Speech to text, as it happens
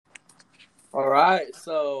All right,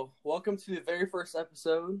 so welcome to the very first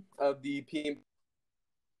episode of the PM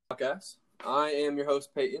podcast. I am your host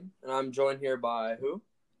Peyton, and I'm joined here by who?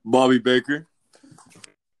 Bobby Baker.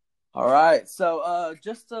 All right, so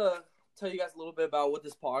just to tell you guys a little bit about what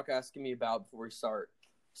this podcast can be about before we start,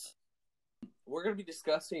 we're going to be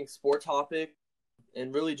discussing sport topic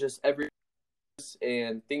and really just every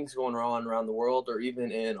and things going on around the world or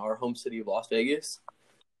even in our home city of Las Vegas.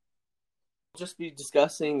 We'll just be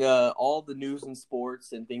discussing all the news and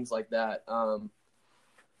sports and things like that.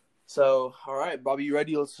 So, all right, Bobby, you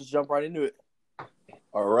ready? Let's just jump right into it.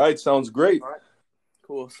 All right, sounds great. All right,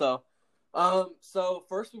 cool. So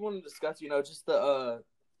first we want to discuss, just the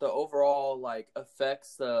overall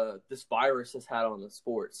effects this virus has had on the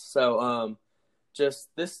sports. So, just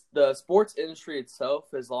the sports industry itself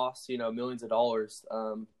has lost, millions of dollars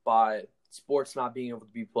by sports not being able to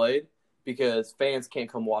be played because fans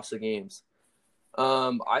can't come watch the games.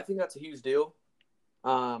 I think that's a huge deal.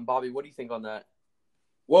 Bobby, what do you think on that?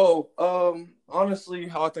 Well, honestly,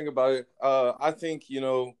 how I think about it, I think,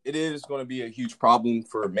 it is going to be a huge problem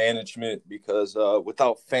for management because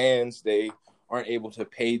without fans, they aren't able to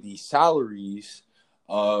pay the salaries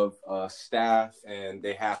of staff, and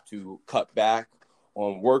they have to cut back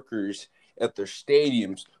on workers at their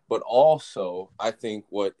stadiums. But also, I think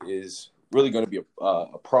what is really going to be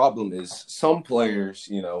a problem is some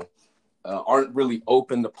players, aren't really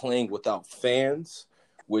open to playing without fans,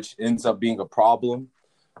 which ends up being a problem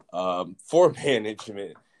for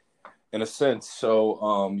management in a sense. So,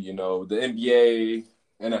 the NBA,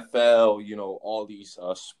 NFL, all these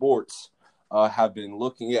sports have been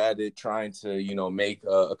looking at it, trying to, make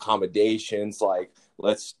accommodations. Like,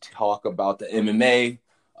 let's talk about the MMA.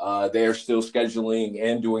 They're still scheduling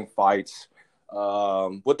and doing fights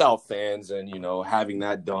without fans, and having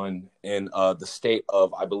that done in the state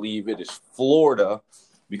of, I believe it is Florida,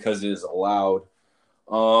 because it is allowed.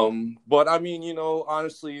 But I mean,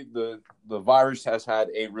 honestly, the virus has had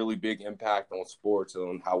a really big impact on sports and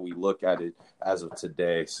on how we look at it as of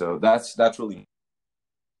today. So that's really.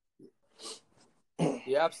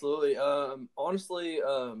 Yeah, absolutely. Honestly,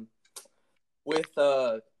 with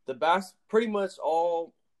pretty much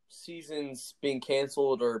all seasons being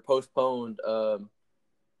canceled or postponed,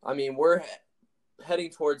 I mean, we're heading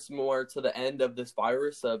towards more to the end of this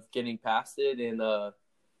virus of getting past it, and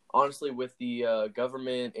honestly, with the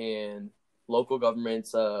government and local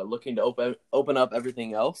governments looking to open up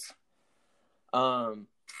everything else,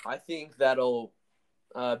 I think that'll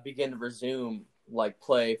begin to resume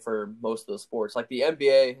play for most of the sports. Like the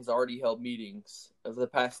NBA has already held meetings over the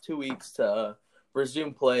past 2 weeks to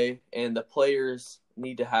resume play, and the players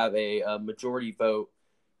need to have a majority vote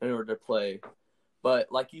in order to play.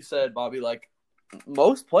 But like you said, Bobby,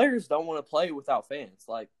 most players don't want to play without fans.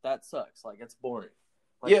 Like that sucks. Like it's boring.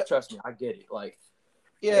 Yeah, Trust me, I get it.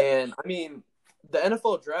 yeah, And I mean, the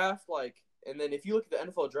NFL draft, and then if you look at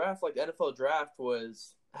the NFL draft, the NFL draft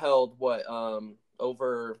was held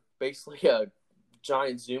over basically a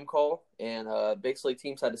giant Zoom call, and basically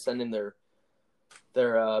teams had to send in their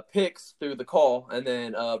picks through the call, and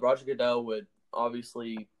then Roger Goodell would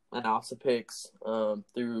obviously announce the picks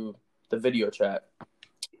through the video chat.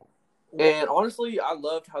 And honestly, I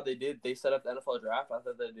loved how they set up the NFL draft. I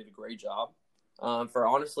thought they did a great job for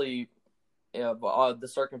honestly, the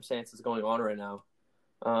circumstances going on right now.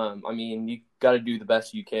 I mean, you got to do the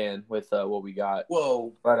best you can with what we got.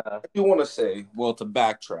 well, But I do want to say, to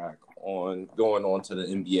backtrack on going on to the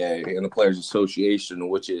NBA and the Players Association,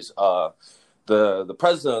 which is the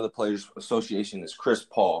president of the Players Association is Chris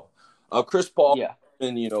Paul. Chris Paul yeah,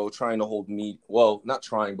 been, trying to hold not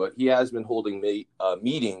trying, but he has been holding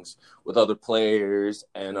meetings with other players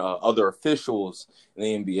and other officials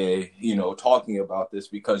in the NBA, talking about this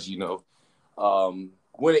because,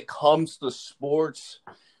 when it comes to sports,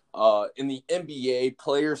 in the NBA,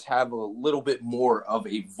 players have a little bit more of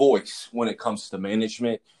a voice when it comes to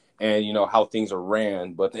management and, how things are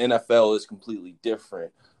ran. But the NFL is completely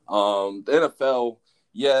different. The NFL,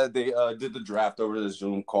 yeah, they did the draft over the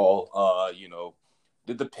Zoom call,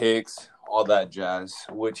 did the picks, all that jazz,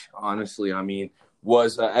 which honestly, I mean,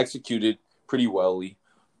 was executed pretty wellly.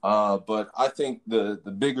 But I think the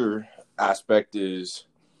bigger aspect is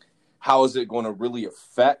how is it going to really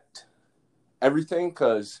affect everything?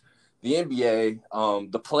 Because the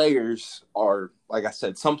NBA, the players are, like I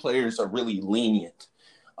said, some players are really lenient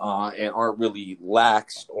and aren't really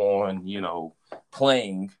laxed on,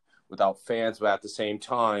 playing without fans. But at the same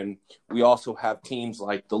time, we also have teams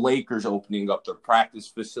like the Lakers opening up their practice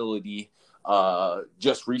facility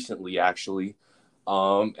just recently, actually.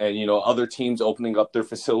 And, other teams opening up their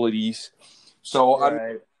facilities. So,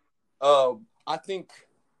 right. I think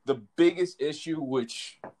the biggest issue,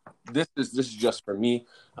 which this is just for me,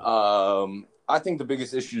 I think the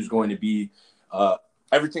biggest issue is going to be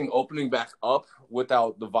everything opening back up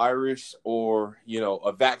without the virus or,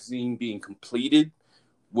 a vaccine being completed,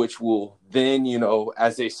 which will then,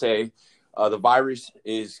 as they say, the virus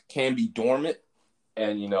can be dormant,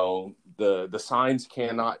 and, the signs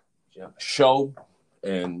cannot show,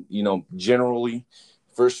 and, generally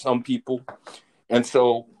for some people. And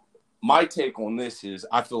so my take on this is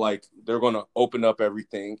I feel like they're going to open up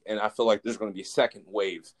everything, and I feel like there's going to be a second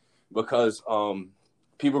wave because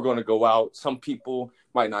people are going to go out. Some people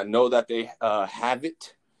might not know that they have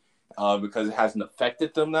it because it hasn't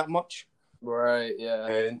affected them that much. Right, yeah.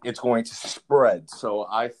 And it's going to spread. So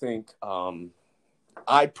I think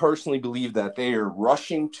I personally believe that they are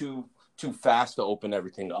rushing too fast to open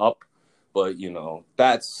everything up. But,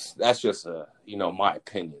 that's just, my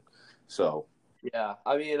opinion. So. Yeah,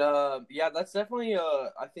 I mean, that's definitely,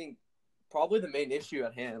 I think, probably the main issue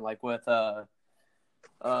at hand, like with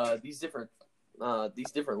these different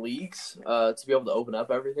leagues to be able to open up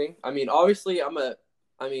everything. I mean, obviously, I'm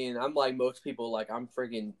like most people, like I'm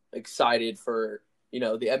freaking excited for the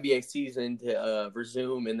NBA season to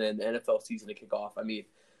resume and then the NFL season to kick off. I mean,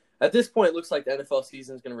 at this point, it looks like the NFL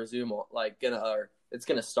season is going to resume, it's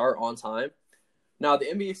going to start on time. Now, the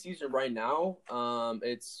NBA season right now,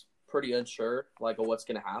 it's pretty unsure of what's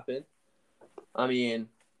going to happen. I mean,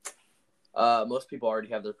 most people already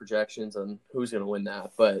have their projections on who's going to win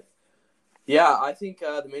that, but yeah, I think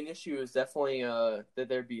the main issue is definitely that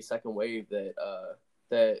there'd be a second wave, that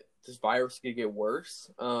this virus could get worse.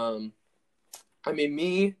 I mean,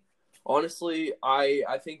 me, honestly,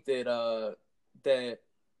 I think that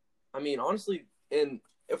honestly, and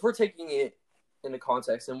if we're taking it into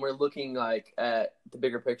context and we're looking at the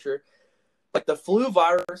bigger picture, the flu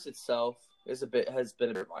virus itself has been a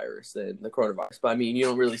bigger virus than the coronavirus, but I mean, you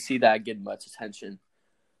don't really see that getting much attention.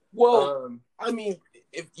 Well, I mean,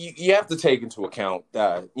 if you have to take into account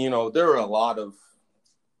that there are a lot of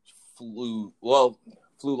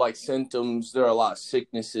flu-like symptoms. There are a lot of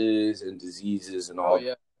sicknesses and diseases and all.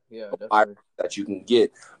 Oh yeah, definitely. That you can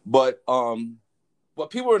get, but what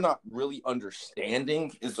people are not really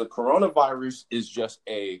understanding is the coronavirus is just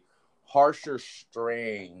a harsher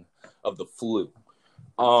strain of the flu.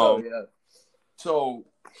 So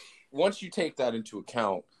once you take that into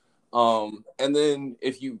account, and then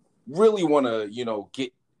if you really want to,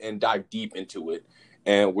 get and dive deep into it,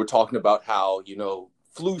 and we're talking about how,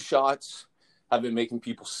 flu shots have been making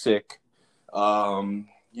people sick, all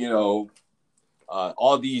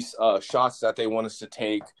these shots that they want us to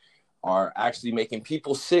take are actually making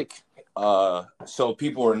people sick. So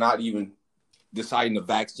people are not even deciding to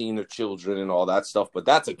vaccine their children and all that stuff, but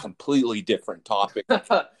that's a completely different topic. Let's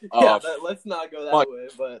not go that way,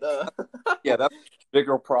 but yeah, that's a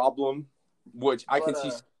bigger problem, which I can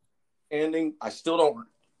see standing. I still don't,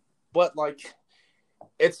 but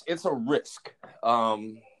it's a risk.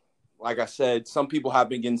 Like I said, some people have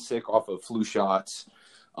been getting sick off of flu shots,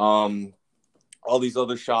 all these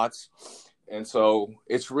other shots, and so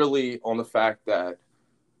it's really on the fact that,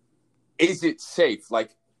 is it safe?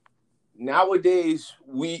 Nowadays,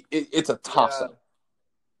 it's a toss-up.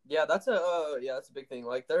 Yeah, that's a big thing.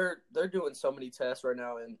 They're doing so many tests right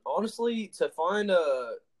now, and honestly, to find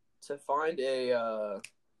a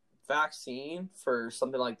vaccine for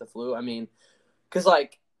something like the flu, I mean, because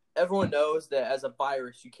everyone knows that as a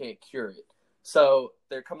virus you can't cure it, so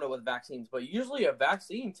they're coming up with vaccines. But usually, a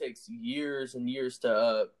vaccine takes years and years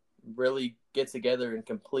to really get together and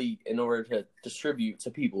complete in order to distribute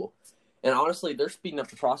to people. And honestly, they're speeding up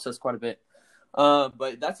the process quite a bit.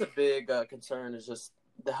 But that's a big concern, is just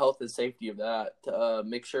the health and safety of that, to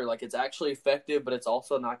make sure it's actually effective, but it's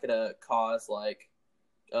also not going to cause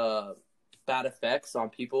bad effects on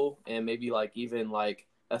people, and maybe even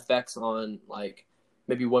effects on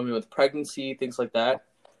maybe women with pregnancy, things like that.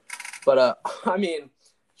 But I mean,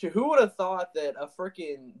 who would have thought that a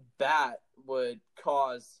freaking bat would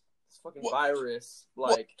cause this fucking virus?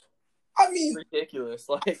 I mean, ridiculous.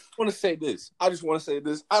 I want to say this. I just want to say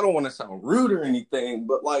this. I don't want to sound rude or anything,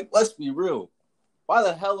 but let's be real. Why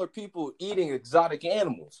the hell are people eating exotic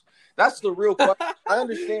animals? That's the real question. I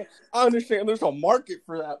understand there's a market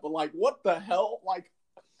for that, but what the hell?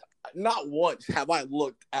 Not once have I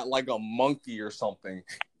looked at a monkey or something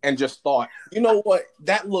and just thought, you know what?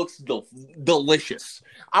 That looks delicious.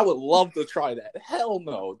 I would love to try that. Hell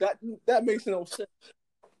no. That makes no sense.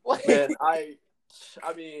 Man, I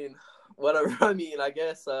mean, whatever. I mean, I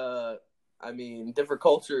guess. Different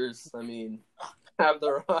cultures. I mean, have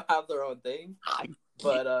their own thing.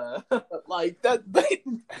 But that,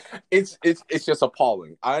 it's just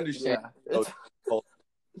appalling. I understand. Yeah,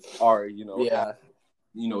 our Yeah.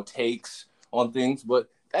 takes on things, but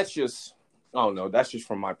that's just I don't know. That's just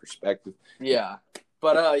from my perspective. Yeah.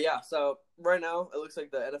 But yeah, so right now it looks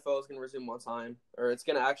like the NFL is going to resume on time, or it's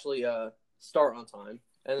going to actually start on time.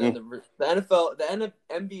 And then the NFL, the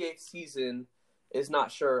NBA season is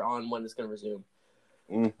not sure on when it's going to resume.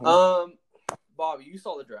 Mm-hmm. Bobby, you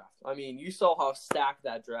saw the draft. I mean, you saw how stacked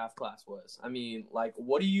that draft class was. I mean, like,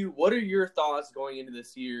 what are your thoughts going into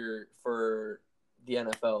this year for the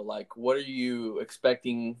NFL? Like, what are you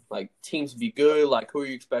expecting? Like, teams to be good? Like, who are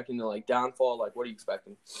you expecting to like downfall? Like, what are you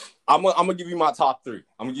expecting? I'm gonna give you my top three.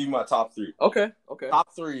 Okay.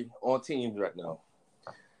 Top three on teams right now.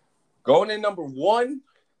 Going in number one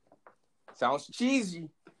sounds cheesy,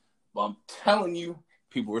 but I'm telling you,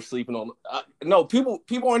 people are sleeping on them. No, people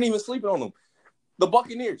aren't even sleeping on them. The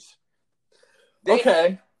Buccaneers. They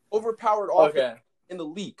have overpowered offense in the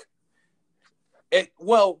league.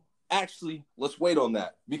 Actually, let's wait on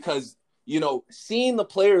that because, seeing the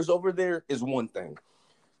players over there is one thing.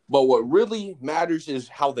 But what really matters is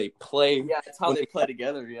how they play. Yeah, it's how they play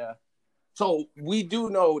together, yeah. So we do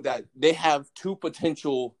know that they have two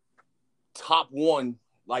potential top one,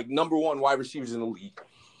 like number one wide receivers in the league.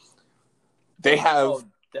 They have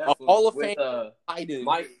a Hall of Fame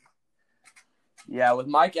Mike. Yeah, with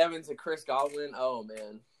Mike Evans and Chris Godwin. Oh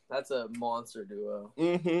man, that's a monster duo.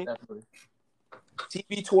 Mm-hmm. Definitely.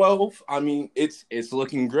 TB12. I mean, it's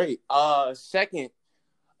looking great. Second,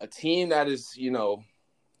 a team that is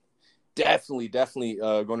definitely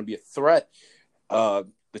going to be a threat. The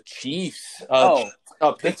Chiefs.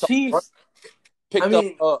 The Chiefs picked up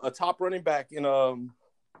a top running back in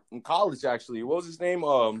college. Actually, what was his name?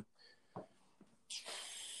 For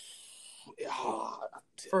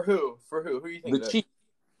who? Who you think? The Chiefs.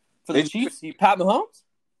 For the Chiefs? Pat Mahomes?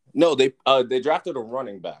 No, they drafted a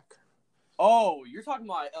running back. Oh, you're talking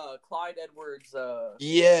about Clyde Edwards.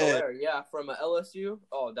 Yeah, from LSU.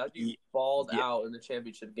 Oh, that dude balled out in the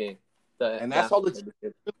championship game. And that's all the team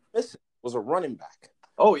really missing was a running back.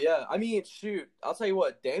 Oh yeah, I mean, shoot, I'll tell you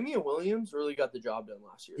what, Damian Williams really got the job done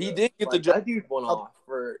last year. He did get the job. That dude went off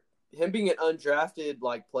for him being an undrafted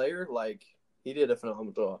player. Like he did a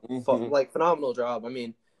phenomenal job. Phenomenal job. I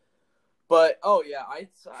mean, but yeah,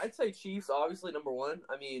 I'd say Chiefs obviously number one.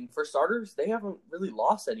 I mean, for starters, they haven't really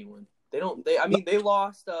lost anyone. They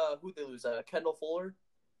lost who'd they lose? Kendall Fuller,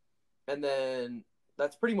 and then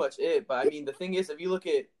that's pretty much it. But I mean, the thing is, if you look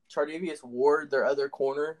at Chardavius Ward, their other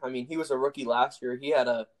corner, I mean, he was a rookie last year. He had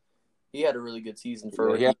a really good season for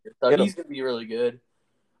a rookie. So he's gonna be really good.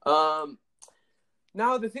 Now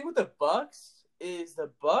the thing with the Bucs is the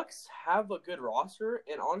Bucs have a good roster,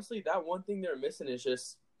 and honestly, that one thing they're missing is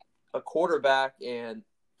just a quarterback, and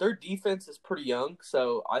their defense is pretty young,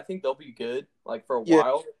 so I think they'll be good for a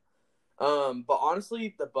while. But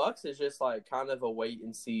honestly, the Bucs is just kind of a wait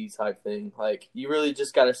and see type thing. Like you really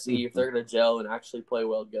just got to see if they're gonna gel and actually play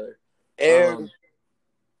well together. And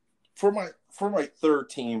for my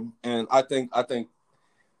third team, and I think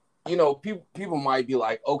people might be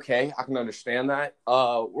like, okay, I can understand that.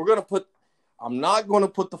 I'm not gonna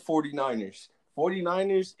put the 49ers.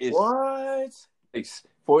 49ers is what?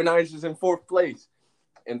 49ers is in fourth place.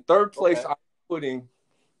 In third place, I'm putting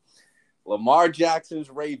Lamar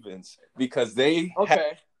Jackson's Ravens because they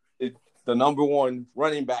have the number one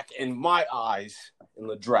running back in my eyes in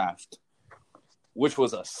the draft, which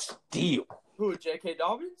was a steal. Who, J.K.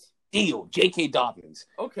 Dobbins? Steal, J.K. Dobbins.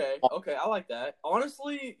 Okay, I like that.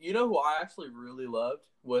 Honestly, you know who I actually really loved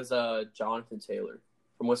was Jonathan Taylor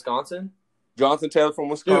from Wisconsin. Jonathan Taylor from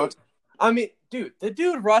Wisconsin. Dude, the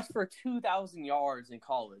dude rushed for 2,000 yards in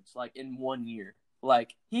college, in 1 year.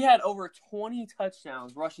 He had over 20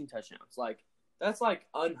 touchdowns, rushing touchdowns. That's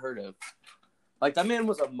unheard of. That man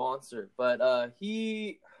was a monster. But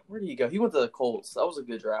where did he go? He went to the Colts. That was a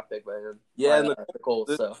good draft pick by him. Yeah, and the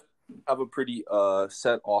Colts have a pretty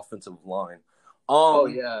set offensive line. Oh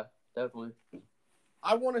yeah, definitely.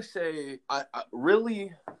 I want to say I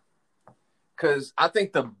really, because I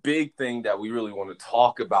think the big thing that we really want to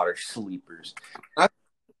talk about are sleepers.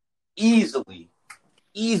 Easily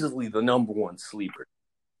the number one sleeper.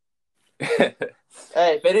 Hey,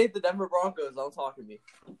 if it ain't the Denver Broncos, don't talk to me.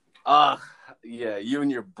 Yeah, you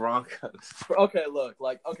and your Broncos. Okay, look,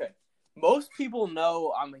 most people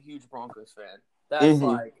know I'm a huge Broncos fan. That's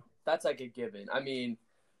that's a given. I mean,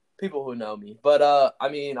 people who know me, but I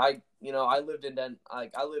lived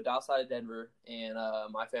I lived outside of Denver, and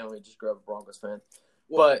my family just grew up a Broncos fan.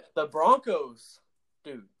 But the Broncos,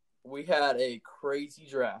 dude, we had a crazy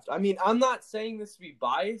draft. I mean, I'm not saying this to be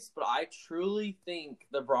biased, but I truly think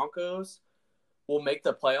the Broncos will make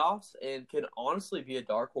the playoffs and can honestly be a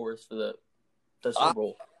dark horse for the Super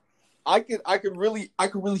Bowl. I could really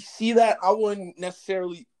see that. I wouldn't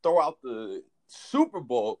necessarily throw out the Super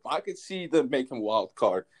Bowl. But I could see them making wild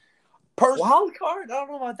card. Wild card? I don't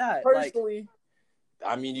know about that. Personally,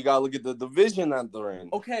 I mean, you gotta look at the division that they're in.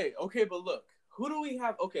 Okay, but look, who do we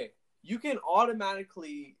have? Okay, you can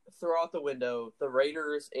automatically throw out the window the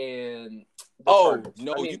Raiders and the Chargers.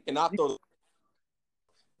 No, you cannot throw.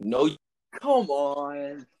 No, come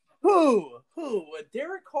on. Who? A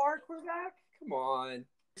Derek Carr quarterback? Come on.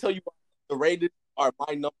 Tell you why the Raiders are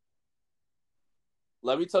my number.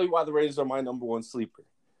 Let me tell you why the Raiders are my number one sleeper.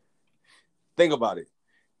 Think about it.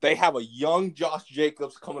 They have a young Josh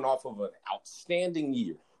Jacobs coming off of an outstanding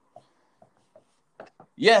year.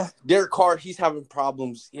 Yeah, Derek Carr, he's having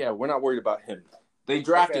problems. Yeah, we're not worried about him. They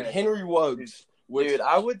drafted Henry Ruggs, which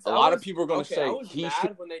a lot of people are going to say he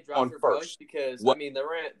should when they drafted Ruggs because I mean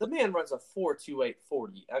the man runs a 4.28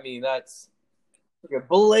 40. I mean that's like a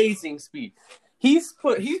blazing speed. He's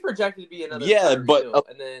projected to be another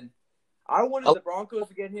and then I wanted the Broncos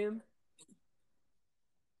to get him.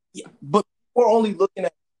 Yeah, but we're only looking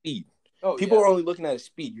at speed. People are only looking at his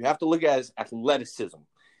speed. You have to look at his athleticism.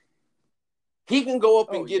 He can go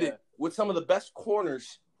up and get it with some of the best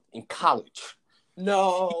corners in college.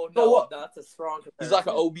 No, that's a strong comparison. He's like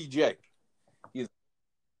an OBJ. He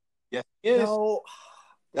is. No.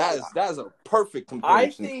 That is a perfect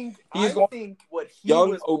comparison. I think what he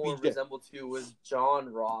was more resembled to was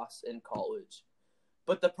John Ross in college.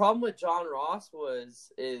 But the problem with John Ross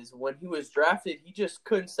is when he was drafted, he just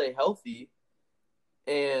couldn't stay healthy.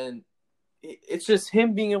 And it's just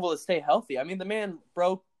him being able to stay healthy. I mean, the man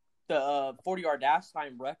broke the 40-yard dash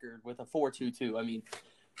time record with a 4.22. I mean,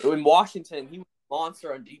 in Washington, he was a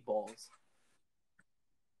monster on deep balls.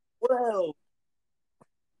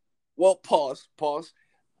 Well, pause.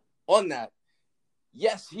 On that,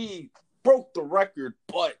 yes, he broke the record,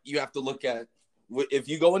 but you have to look at if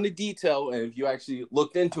you go into detail and if you actually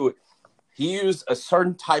looked into it, he used a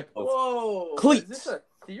certain type of cleats. Is this a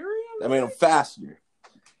theory? That made him faster.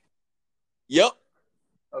 Yep.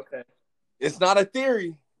 Okay. It's not a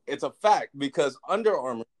theory. It's a fact because Under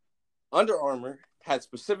Armour had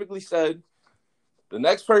specifically said the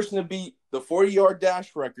next person to beat the 40-yard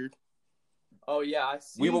dash record. Oh yeah, I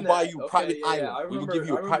see. We will buy you a private island. We will give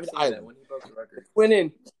you a private island. When he broke the record. Went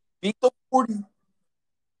in, beat the 40.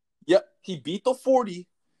 Yep, he beat the 40,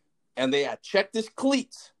 and they had checked his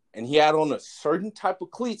cleats, and he had on a certain type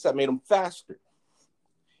of cleats that made him faster.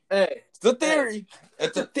 Hey, it's a theory.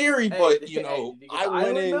 It's a theory, but I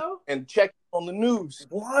went in and checked on the news.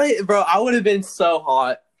 What, bro? I would have been so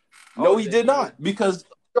hot. No, he did not because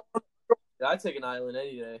I'd take an island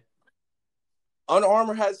any day. Under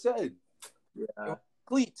Armour has said. Yeah.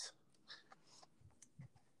 Cleats.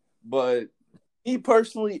 But me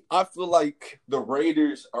personally, I feel like the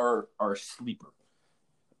Raiders are a sleeper.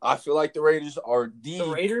 I feel like the Raiders are the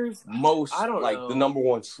Raiders most know. The number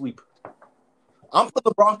one sleeper. I'm putting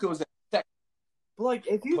the Broncos at second. But like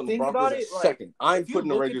if you think about it, second. I'm putting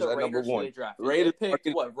the Raiders at number one. The Raiders picked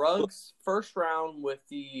Ruggs first round with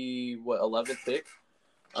the 11th pick.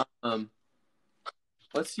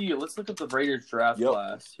 Let's see. Let's look at the Raiders draft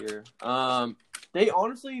class here. The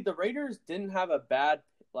Raiders didn't have a bad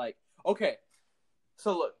okay.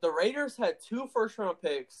 So look, the Raiders had 2 first-round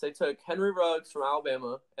picks. They took Henry Ruggs from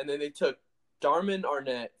Alabama, and then they took Darman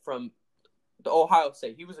Arnett from the Ohio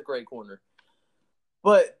State. He was a great corner.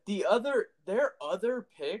 But their other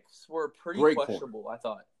picks were pretty questionable, I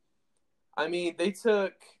thought. I mean, they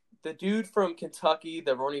took the dude from Kentucky,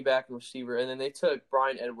 the running back and receiver, and then they took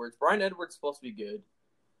Bryan Edwards. Bryan Edwards is supposed to be good.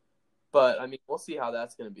 But, I mean, we'll see how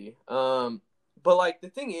that's going to be. But, the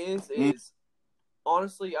thing is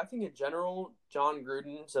honestly, I think in general, John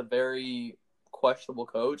Gruden's a very questionable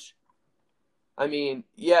coach. I mean,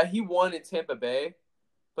 yeah, he won in Tampa Bay.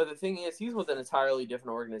 But the thing is, he's with an entirely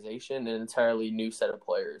different organization and an entirely new set of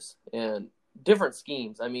players and different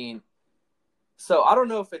schemes. I mean, so I don't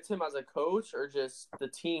know if it's him as a coach or just the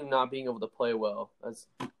team not being able to play well as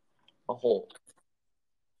a whole.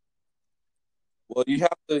 Well, you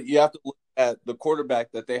have to look at the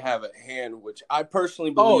quarterback that they have at hand, which I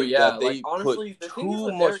personally believe that they honestly, put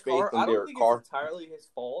too much faith in Derek Carr. I don't think it's entirely his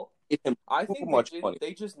fault. I think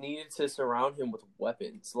they just needed to surround him with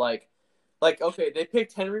weapons. Okay, they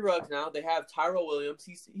picked Henry Ruggs now. They have Tyrell Williams.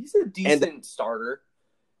 He's a decent starter.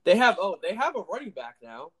 They have a running back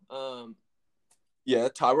now. Yeah,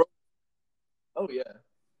 Tyrell. Oh yeah.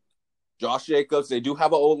 Josh Jacobs. They do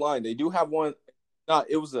have an old line. They do have one.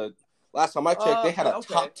 It was last time I checked, they had a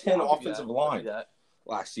top 10 offensive line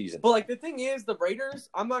last season. But the thing is, the Raiders,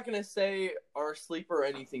 I'm not gonna say are a sleeper or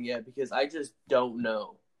anything yet because I just don't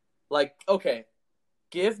know. Okay,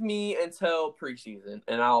 give me until preseason,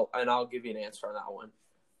 and I'll give you an answer on that one.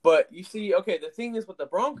 But you see, okay, the thing is with the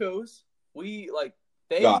Broncos, they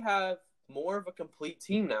have more of a complete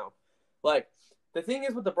team now. Like, the thing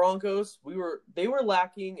is with the Broncos, they were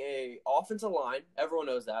lacking a offensive line. Everyone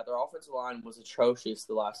knows that. Their offensive line was atrocious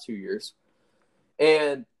the last 2 years.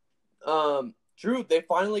 And they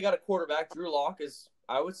finally got a quarterback. Drew Lock is,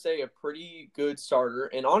 I would say, a pretty good starter.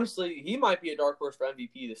 And honestly, he might be a dark horse for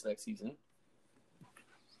MVP this next season.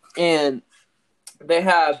 And they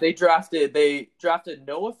drafted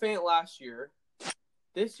Noah Fant last year.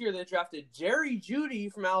 This year they drafted Jerry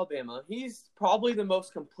Jeudy from Alabama. He's probably the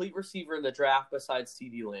most complete receiver in the draft besides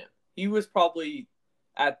CeeDee Lamb. He was probably,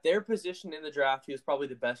 at their position in the draft, he was probably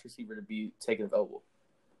the best receiver to be taken available.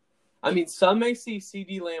 I mean, some may see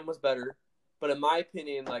CeeDee Lamb was better, but in my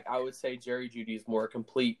opinion, I would say Jerry Jeudy is more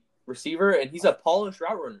complete receiver, and he's a polished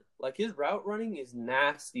route runner. His route running is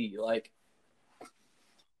nasty.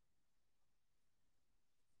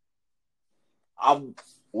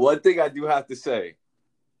 One thing I do have to say,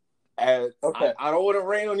 and okay. I don't want to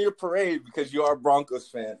rain on your parade because you are a Broncos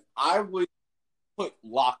fan. I would put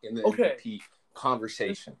Lock in the MVP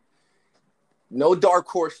conversation. No dark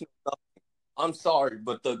horse, nothing. I'm sorry,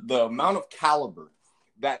 but the amount of caliber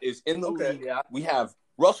that is in the league, we have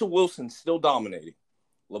Russell Wilson still dominating,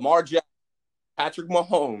 Lamar Jackson, Patrick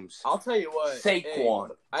Mahomes. I'll tell you what, Saquon,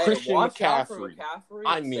 Christian McCaffrey.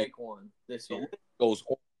 Saquon this year goes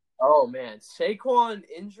on. Oh, man. Saquon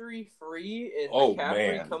injury-free and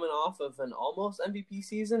McCaffrey coming off of an almost MVP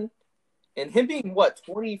season. And him being,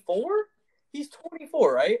 24? He's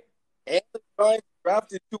 24, right? And the Giants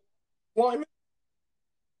drafted 2 linemen.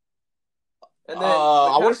 And then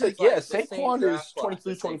I want to say, Saquon is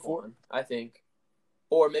 23, 24. I think.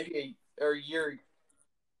 Or maybe a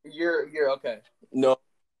year, okay. No.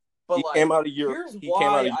 But he came out a year. Here's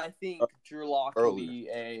why I think Drew Lock will be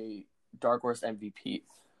a dark horse MVP.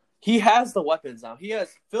 He has the weapons now. He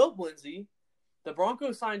has Philip Lindsay. The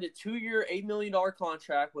Broncos signed a 2-year, $8 million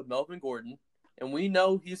contract with Melvin Gordon, and we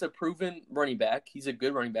know he's a proven running back. He's a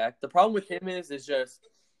good running back. The problem with him is just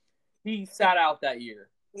he sat out that year.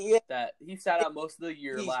 Yeah. That he sat out most of the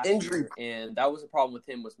year last year, and that was a problem with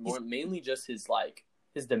him. Was mainly just his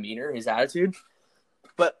demeanor, his attitude.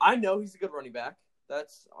 But I know he's a good running back.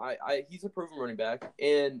 He's a proven running back,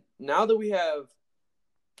 and now that we have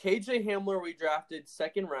KJ Hamler, we drafted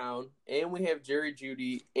 2nd round, and we have Jerry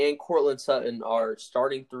Jeudy and Courtland Sutton, our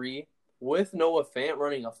starting 3, with Noah Fant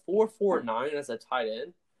running a 4.49 as a tight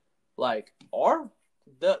end.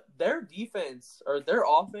 Their defense or their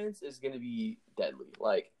offense is going to be deadly.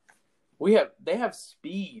 They have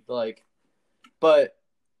speed. But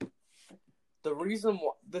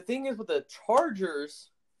the thing is with the Chargers,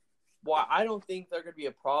 why I don't think they're going to be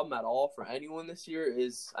a problem at all for anyone this year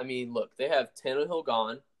is, look, they have Tannehill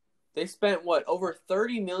gone. They spent, over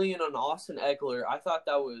 $30 million on Austin Eckler. I thought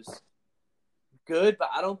that was good, but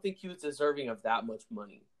I don't think he was deserving of that much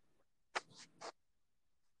money.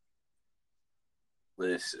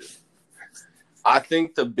 Listen, I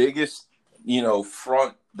think the biggest,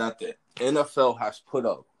 front that the NFL has put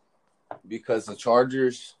up, because the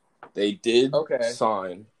Chargers, they did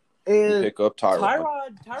sign and pick up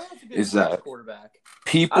Tyrod's a good quarterback.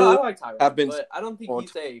 People I like Tyrod, have been, but I don't think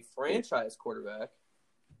he's a franchise quarterback.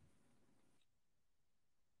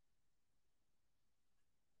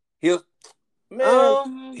 He'll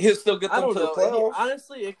still get them to the playoffs.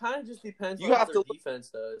 Honestly, it kind of just depends on what their defense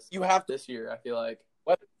does. This year, I feel like.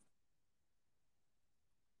 What?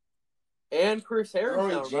 And Chris Harris.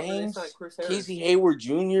 Derwin James, Casey Hayward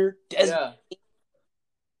Jr. Yeah.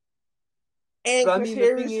 And Chris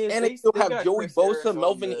Harris, and they still have Joey Bosa,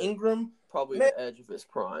 Melvin Ingram. Probably the edge of his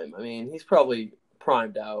prime. He's probably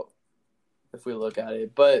primed out if we look at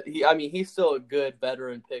it. But he's still a good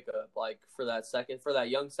veteran pickup, for that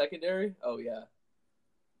young secondary. Oh yeah.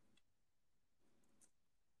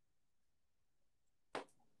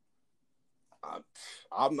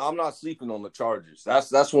 I'm not sleeping on the Chargers.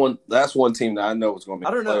 That's one team that I know is going to make.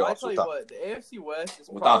 I don't know. I tell you what, the AFC West is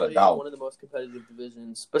probably one of the most competitive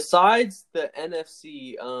divisions besides the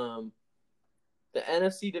NFC. The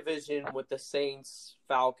NFC division with the Saints,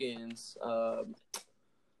 Falcons,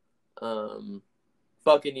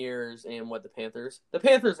 Buccaneers, and the Panthers. The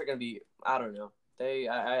Panthers are going to be. I don't know.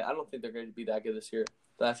 I don't think they're going to be that good this year.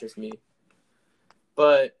 That's just me.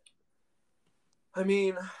 But I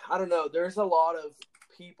don't know. There's a lot of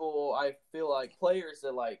people, I feel like, players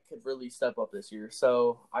that could really step up this year.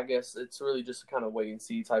 So I guess it's really just a kind of wait and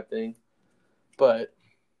see type thing. But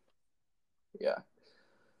yeah.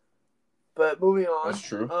 But moving on. That's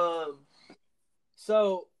true.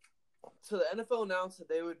 So so the NFL announced that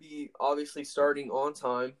they would be obviously starting on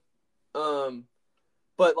time.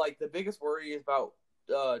 But like the biggest worry is about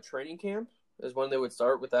training camp is when they would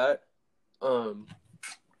start with that. I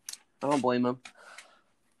don't blame them.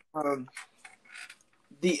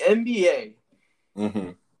 The NBA. Mm-hmm.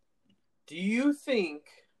 Do you think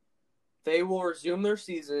they will resume their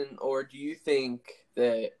season, or do you think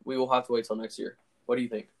that we will have to wait till next year? What do you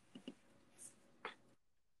think?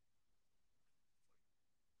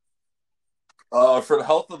 For the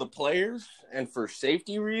health of the players and for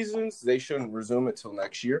safety reasons, they shouldn't resume it till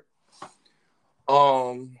next year.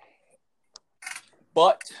 But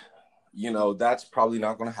that's probably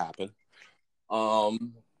not going to happen.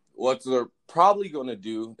 What they're probably going to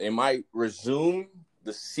do, they might resume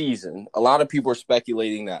the season. A lot of people are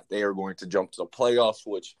speculating that they are going to jump to the playoffs,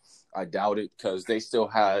 which I doubt it because they still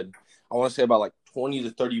had, I want to say, about like 20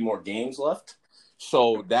 to 30 more games left.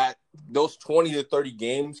 So that those 20 to 30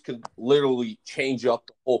 games could literally change up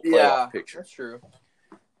the whole playoff picture. That's true.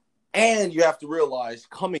 And you have to realize,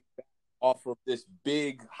 coming back off of this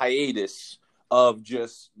big hiatus of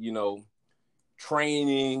just,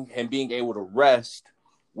 training and being able to rest,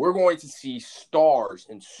 we're going to see stars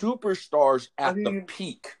and superstars at the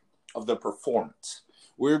peak of the performance.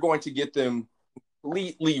 We're going to get them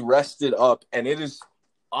completely rested up. And it is,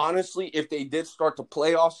 honestly, if they did start the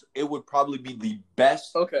playoffs, it would probably be the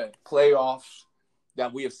best playoffs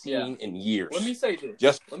that we have seen in years. Let me say this.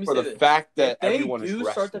 Just for the fact that everyone is rested. If they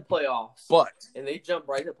do start the playoffs, and they jump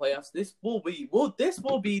right to playoffs, this will be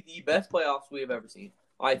the best playoffs we have ever seen,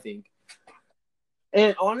 I think.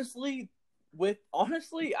 And honestly,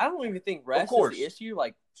 I don't even think rest is the issue.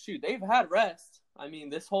 Like, shoot, they've had rest. I mean,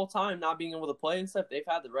 this whole time not being able to play and stuff, they've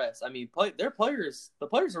had the rest. I mean, the players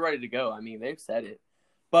are ready to go. I mean, they've said it.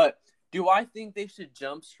 But do I think they should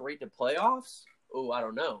jump straight to playoffs? Oh, I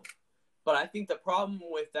don't know. But I think the problem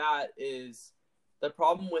with that is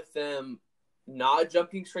with them not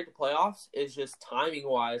jumping straight to playoffs is just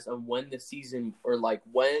timing-wise of when the season or like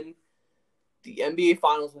when the NBA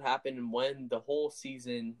Finals would happen and when the whole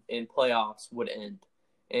season in playoffs would end.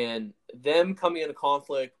 And them coming into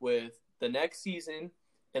conflict with the next season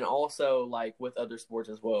and also like with other sports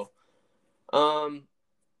as well.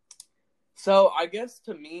 So I guess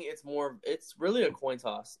to me it's really a coin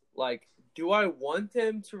toss. Like, do I want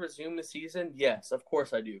them to resume the season? Yes, of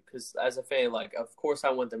course I do. Because as a fan, like, of course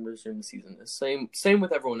I want them to resume the season. The same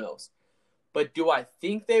with everyone else. But do I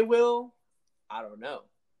think they will? I don't know.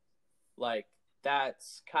 Like,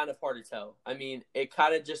 that's kind of hard to tell. I mean, it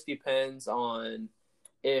kind of just depends on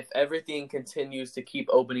if everything continues to keep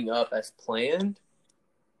opening up as planned.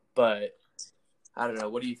 But I don't know.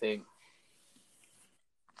 What do you think?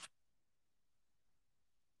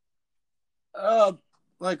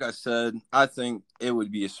 Like I said, I think it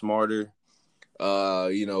would be a smarter,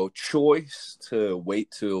 choice to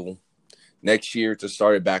wait till next year to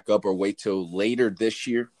start it back up or wait till later this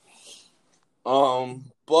year.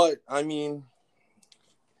 But I mean,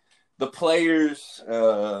 the players,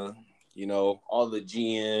 all the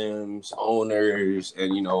GMs, owners,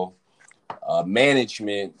 and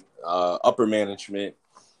management, upper management,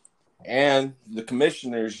 and the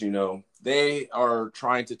commissioners, they are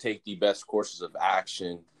trying to take the best courses of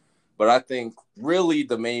action. But I think really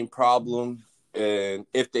the main problem, and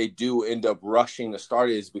if they do end up rushing to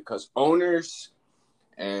start it, is because owners,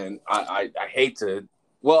 and I hate to,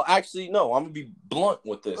 well, actually, no, I'm going to be blunt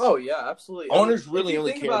with this. Oh, yeah, absolutely. Owners really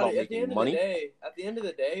only care about making money. At the end of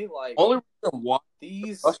the day, like, only reason why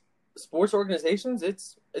these sports organizations,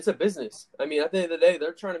 it's a business. I mean, at the end of the day,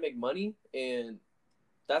 they're trying to make money, and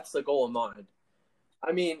that's the goal in mind.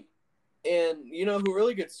 I mean, and who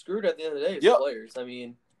really gets screwed at the end of the day is the players. I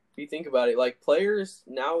mean, if you think about it, like, players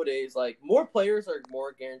nowadays, like, more players are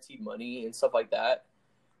more guaranteed money and stuff like that.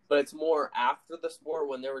 But it's more after the sport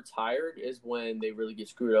when they're retired is when they really get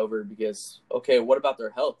screwed over because, okay, what about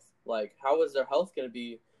their health? Like, how is their health going to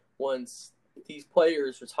be once these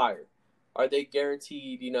players retire? Are they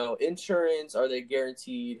guaranteed, insurance? Are they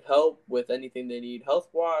guaranteed help with anything they need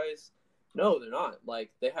health-wise? No, they're not.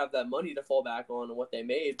 Like, they have that money to fall back on what they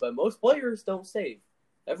made, but most players don't save.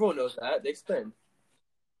 Everyone knows that. They spend.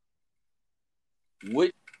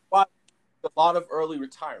 Which a lot of early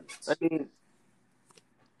retirements. I mean,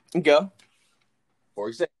 go. For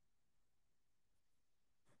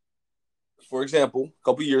example, a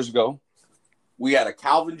couple years ago, we had a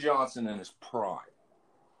Calvin Johnson in his prime.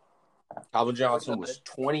 Calvin Johnson was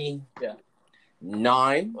 29,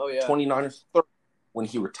 29 or 30 when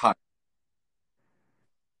he retired.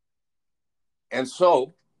 And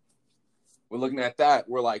so we're looking at that.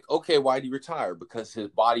 We're like, okay, why did he retire? Because his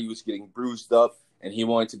body was getting bruised up. and he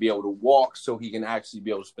wanted to be able to walk so he can actually be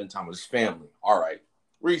able to spend time with his family. All right,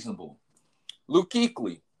 reasonable. Luke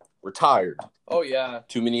Kuechly retired. Oh yeah,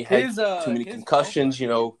 too many concussions. You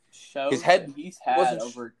know, his head. He's had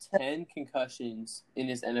over 10 concussions in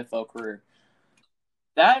his NFL career.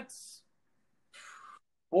 That's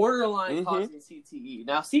borderline causing CTE.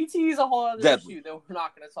 Now, CTE is a whole other issue that we're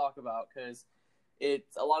not going to talk about because a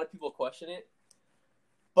lot of people question it.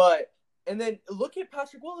 But and then look at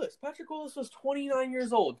Patrick Willis. Patrick Willis was 29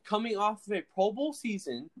 years old, coming off of a Pro Bowl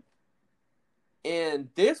season. And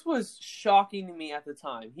this was shocking to me at the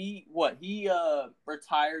time. He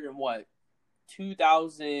retired in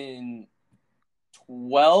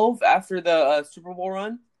 2012 after the Super Bowl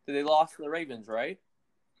run that they lost to the Ravens, right?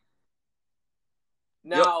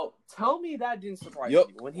 Now, tell me that didn't surprise you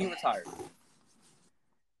when he retired.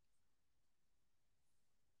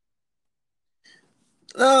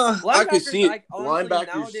 I could see it. Honestly,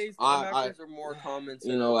 nowadays, linebackers are more common to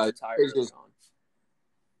retire early on.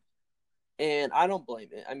 And I don't blame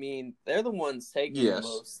it. I mean, they're the ones taking the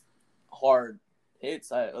most hard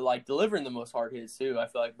hits. I like delivering the most hard hits, too, I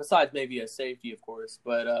feel like. Besides maybe a safety, of course.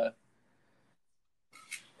 But,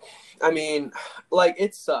 I mean, like,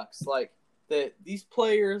 it sucks. Like, these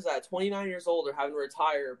players at 29 years old are having to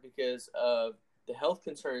retire because of the health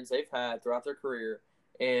concerns they've had throughout their career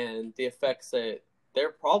and the effects that they're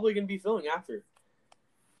probably going to be feeling after.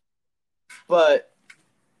 But,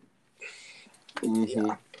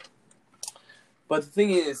 yeah. But the thing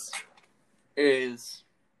is the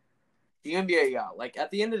NBA, like at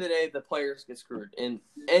the end of the day, the players get screwed. And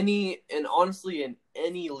honestly, in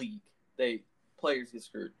any league, players get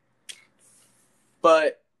screwed.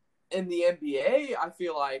 But in the NBA, I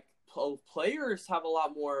feel like players have a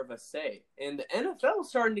lot more of a say. And the NFL is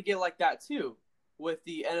starting to get like that too, with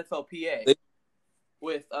the NFLPA.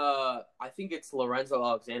 With I think it's Lorenzo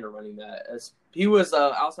Alexander running that. As he was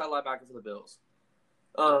outside linebacker for the Bills.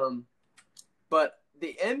 But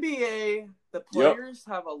the NBA, the players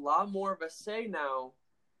have a lot more of a say now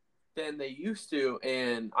than they used to.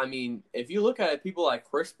 And, I mean, if you look at it, people like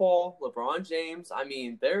Chris Paul, LeBron James, I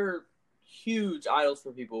mean, they're huge idols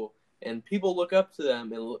for people. And people look up to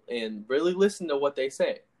them and really listen to what they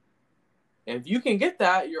say. And if you can get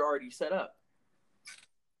that, you're already set up.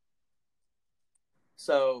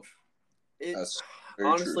 So,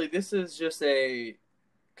 honestly, this is just a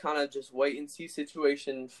kind of just wait and see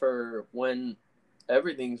situation for when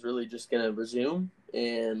everything's really just going to resume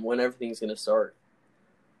and when everything's going to start.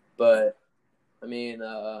 But, I mean,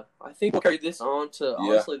 I think we'll carry this on to,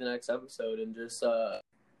 honestly, the next episode and just,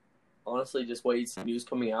 honestly, just wait, see news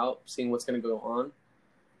coming out, seeing what's going to go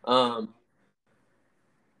on.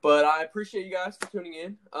 But I appreciate you guys for tuning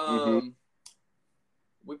in.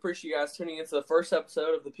 We appreciate you guys tuning into the first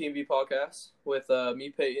episode of the PNB podcast with me,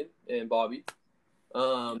 Peyton, and Bobby.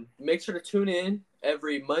 Make sure to tune in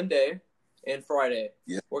every Monday and Friday.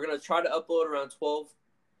 Yeah. We're going to try to upload around 12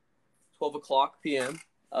 o'clock p.m.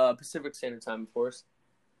 Pacific Standard Time, of course.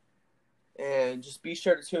 And just be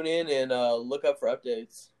sure to tune in and look up for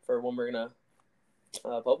updates for when we're going to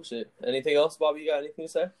publish it. Anything else, Bobby? You got anything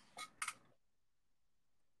to say?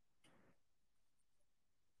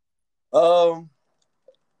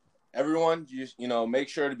 Everyone, just, make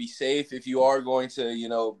sure to be safe. If you are going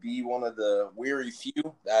to, be one of the weary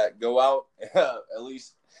few that go out, at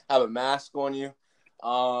least have a mask on you.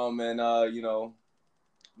 And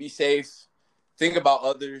be safe. Think about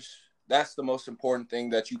others. That's the most important thing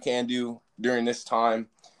that you can do during this time.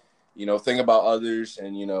 Think about others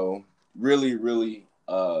and, really, really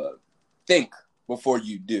think before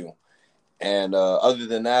you do. And other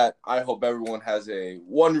than that, I hope everyone has a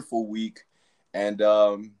wonderful week.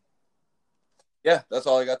 And, yeah, that's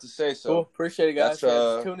all I got to say. So cool. Appreciate it, guys.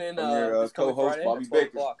 That's, tune in. Your co-host, Friday, Bobby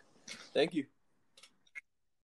Baker. Thank you.